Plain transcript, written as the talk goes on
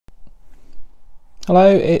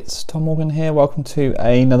Hello, it's Tom Morgan here. Welcome to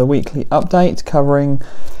another weekly update covering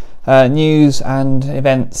news and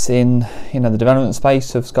events in the development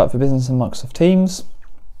space of Skype for Business and Microsoft Teams.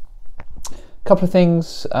 A couple of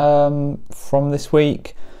things from this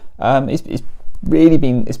week. It's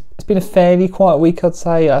been a fairly quiet week, I'd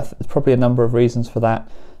say. There's probably a number of reasons for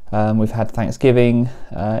that. We've had Thanksgiving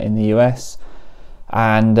in the US,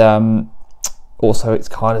 and also it's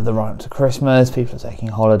kind of the run up to Christmas. People are taking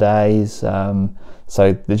holidays.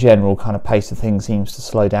 So the general kind of pace of things seems to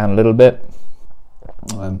slow down a little bit.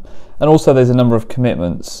 And also there's a number of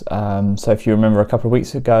commitments. So if you remember it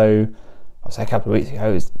was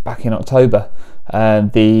back in October,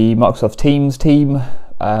 the Microsoft Teams team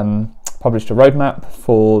published a roadmap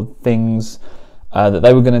for things that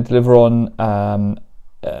they were going to deliver on,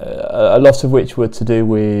 a lot of which were to do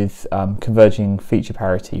with converging feature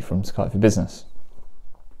parity from Skype for Business.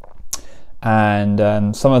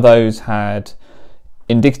 And some of those had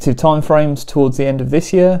indicative timeframes towards the end of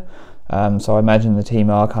this year, so I imagine the team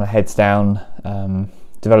are kind of heads down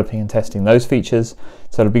developing and testing those features.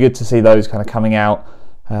 So it'll be good to see those kind of coming out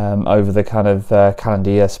over the kind of calendar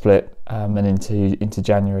year split and into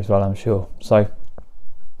January as well, I'm sure. So,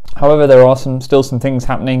 however, there are still some things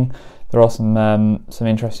happening. There are some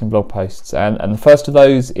interesting blog posts, and the first of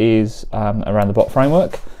those is around the bot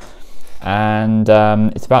framework, and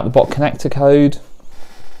it's about the bot connector code.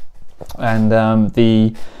 And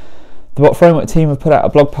the bot framework team have put out a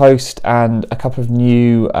blog post and a couple of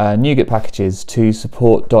new NuGet packages to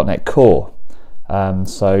support .NET Core.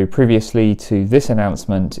 So previously to this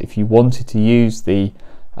announcement, if you wanted to use the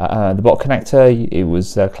bot connector, it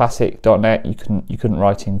was classic .NET. You couldn't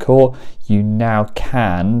write in Core. You now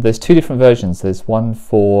can. There's two different versions. There's one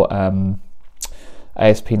for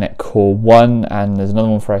ASP.NET Core 1, and there's another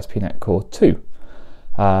one for ASP.NET Core 2.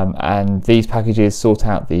 And these packages sort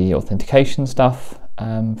out the authentication stuff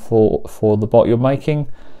for the bot you're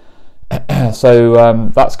making.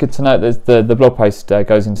 So that's good to know. The blog post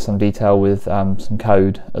goes into some detail with some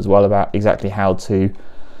code as well about exactly how to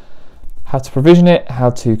provision it,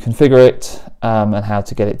 how to configure it, and how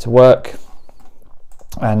to get it to work.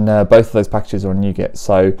 And both of those packages are on NuGet,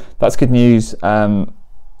 so that's good news.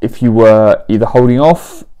 If you were either holding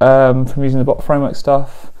off from using the bot framework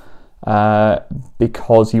stuff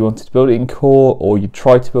because you wanted to build it in Core, or you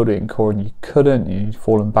tried to build it in Core and you couldn't, you'd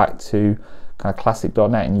fallen back to kind of classic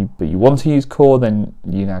 .NET, but you want to use Core, then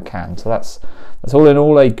you now can. So that's all in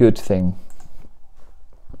all a good thing.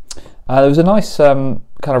 There was a nice kind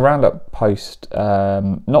of roundup post,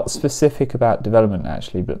 not specific about development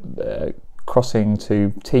actually, but crossing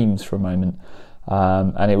to Teams for a moment,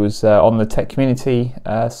 and it was on the tech community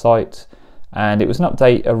site, and it was an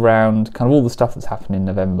update around kind of all the stuff that's happened in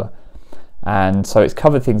November. And so it's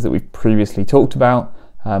covered things that we've previously talked about,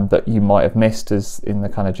 but you might have missed as in the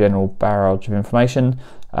kind of general barrage of information.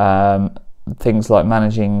 Things like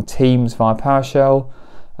managing teams via PowerShell,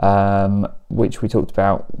 which we talked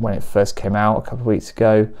about when it first came out a couple of weeks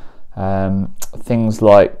ago. Things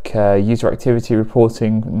like user activity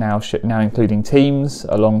reporting, now including Teams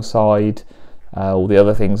alongside all the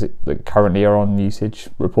other things that currently are on usage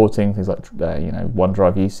reporting, things like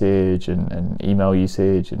OneDrive usage and email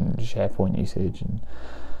usage and SharePoint usage and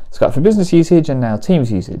Skype for Business usage and now Teams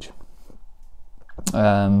usage.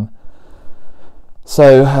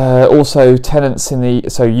 Also tenants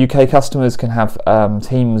so UK customers can have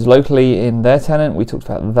Teams locally in their tenant. We talked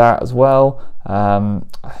about that as well.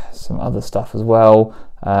 Some other stuff as well.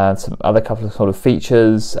 Some other couple of sort of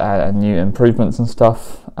features and new improvements and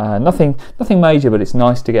stuff. Nothing major, but it's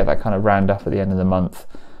nice to get that kind of roundup at the end of the month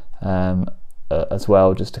as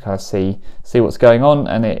well, just to kind of see what's going on.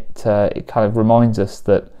 And it kind of reminds us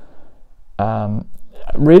that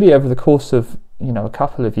really over the course of a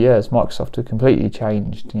couple of years, Microsoft have completely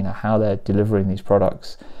changed how they're delivering these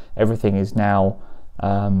products. Everything is now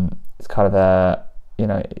it's kind of a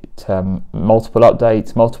multiple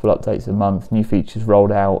updates a month, new features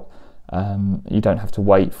rolled out. You don't have to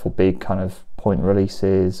wait for big kind of point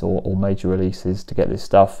releases or major releases to get this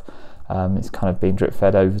stuff. It's kind of being drip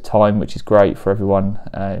fed over time, which is great for everyone.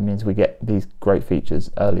 It means we get these great features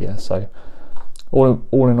earlier. So all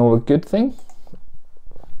in all, a good thing.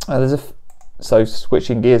 So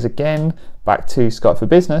switching gears again back to Skype for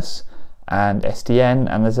Business and SDN,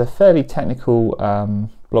 and there's a fairly technical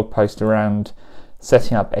blog post around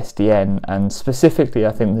setting up SDN, and specifically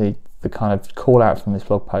I think the kind of call out from this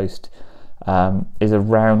blog post is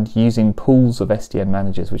around using pools of SDN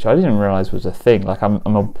managers, which I didn't realize was a thing. Like I'm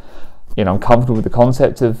comfortable with the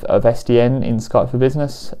concept of SDN in Skype for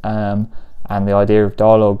Business and the idea of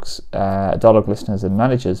dialogue listeners and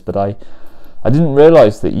managers, but I didn't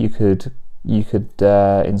realize that you could you could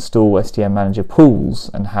install SDN Manager pools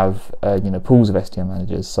and have pools of SDN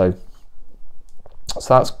managers. So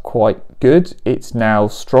that's quite good. It's now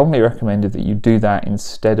strongly recommended that you do that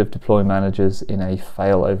instead of deploy managers in a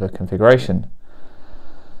failover configuration.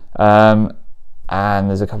 And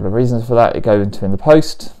there's a couple of reasons for that. It goes into in the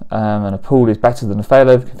post, and a pool is better than a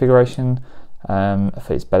failover configuration.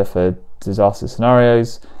 It's better for disaster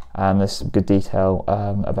scenarios, and there's some good detail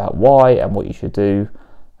about why and what you should do.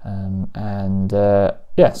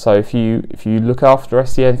 So if you look after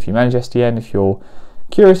SDN, if you manage SDN, if you're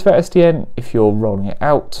curious about SDN, if you're rolling it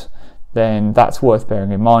out, then that's worth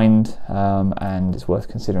bearing in mind, and it's worth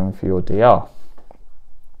considering for your DR.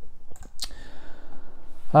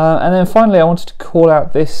 And then finally, I wanted to call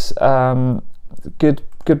out this good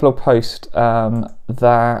blog post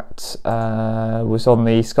that was on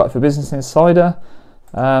the Skype for Business Insider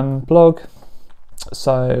blog,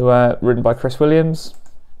 so written by Chris Williams,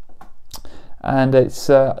 and it's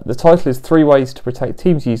the title is 3 Ways to Protect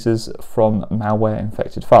Teams Users from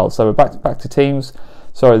Malware-Infected Files. So we're back to Teams.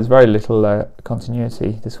 Sorry, there's very little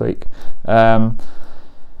continuity this week,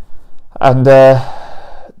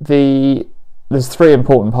 there's 3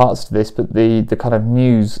 important parts to this, but the kind of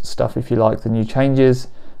news stuff, if you like, the new changes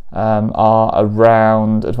are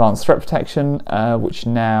around advanced threat protection, which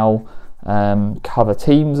now cover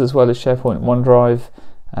Teams as well as SharePoint and OneDrive.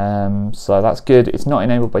 So that's good. It's not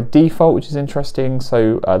enabled by default, which is interesting.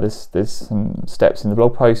 So there's some steps in the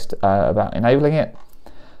blog post about enabling it.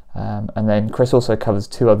 And then Chris also covers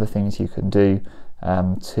 2 other things you can do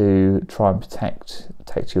to try and protect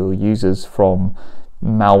your users from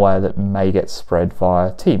malware that may get spread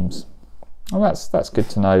via Teams. Well, that's good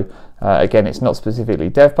to know. Again, it's not specifically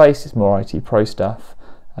dev-based; it's more IT pro stuff.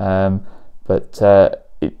 But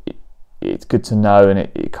it's good to know, and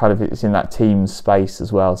it's in that Teams space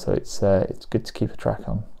as well. So it's good to keep a track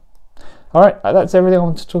on. All right, that's everything I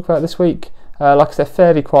want to talk about this week. Like I said,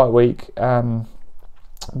 fairly quiet week, but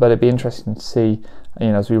it'd be interesting to see,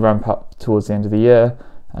 as we ramp up towards the end of the year.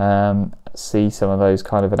 See some of those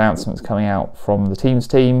kind of announcements coming out from the Teams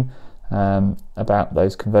team about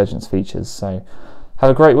those convergence features. So have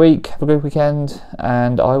a great week, have a good weekend,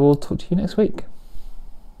 and I will talk to you next week.